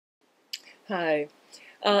Hi.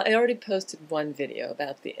 I already posted one video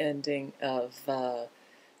about the ending of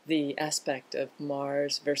the aspect of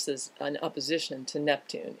Mars versus an opposition to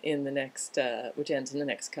Neptune in the next, which ends in the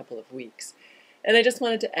next couple of weeks. And I just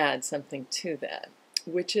wanted to add something to that,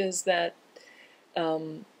 which is that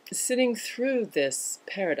sitting through this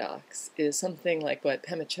paradox is something like what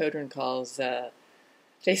Pema Chodron calls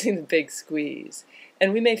facing the big squeeze.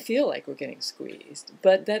 And we may feel like we're getting squeezed,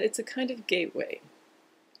 but that it's a kind of gateway.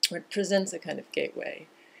 It presents a kind of gateway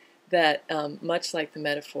that, much like the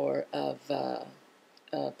metaphor of a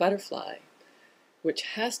butterfly, which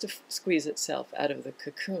has to squeeze itself out of the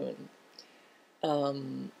cocoon,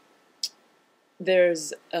 the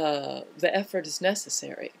effort is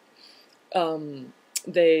necessary.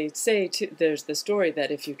 They say, there's the story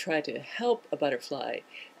that if you try to help a butterfly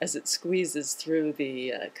as it squeezes through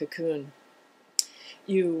the cocoon,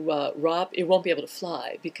 it won't be able to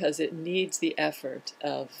fly because it needs the effort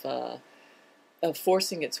of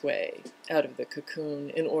forcing its way out of the cocoon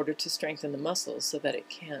in order to strengthen the muscles so that it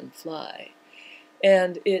can fly.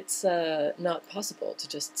 And it's not possible to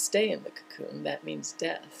just stay in the cocoon. That means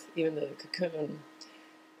death, even though the cocoon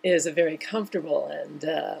is a very comfortable and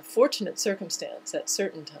fortunate circumstance at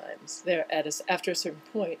certain times. After a certain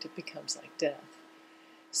point, it becomes like death.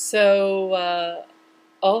 So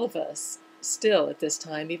all of us still at this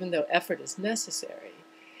time, even though effort is necessary,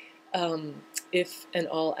 if an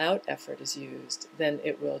all-out effort is used, then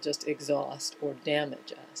it will just exhaust or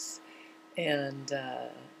damage us. And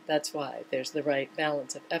that's why there's the right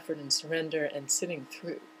balance of effort and surrender and sitting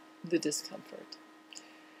through the discomfort.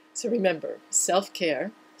 So remember,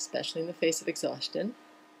 self-care, especially in the face of exhaustion,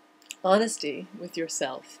 honesty with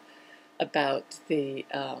yourself about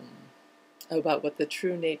what the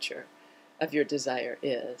true nature of your desire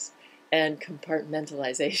is, and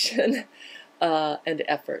compartmentalization and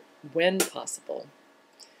effort when possible,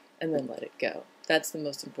 and then let it go. That's the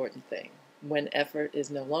most important thing. When effort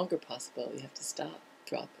is no longer possible, you have to stop,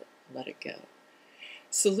 drop it, let it go.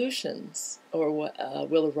 Solutions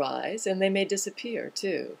will arise, and they may disappear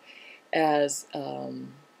too, as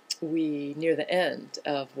we near the end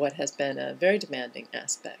of what has been a very demanding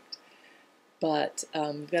aspect. But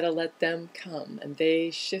you've got to let them come, and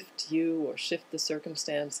they shift you or shift the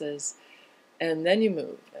circumstances, and then you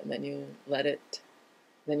move, and then you let it,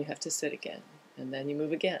 then you have to sit again, and then you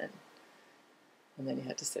move again, and then you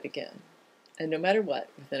have to sit again. And no matter what,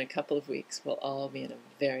 within a couple of weeks, we'll all be in a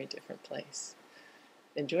very different place.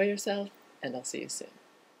 Enjoy yourself, and I'll see you soon.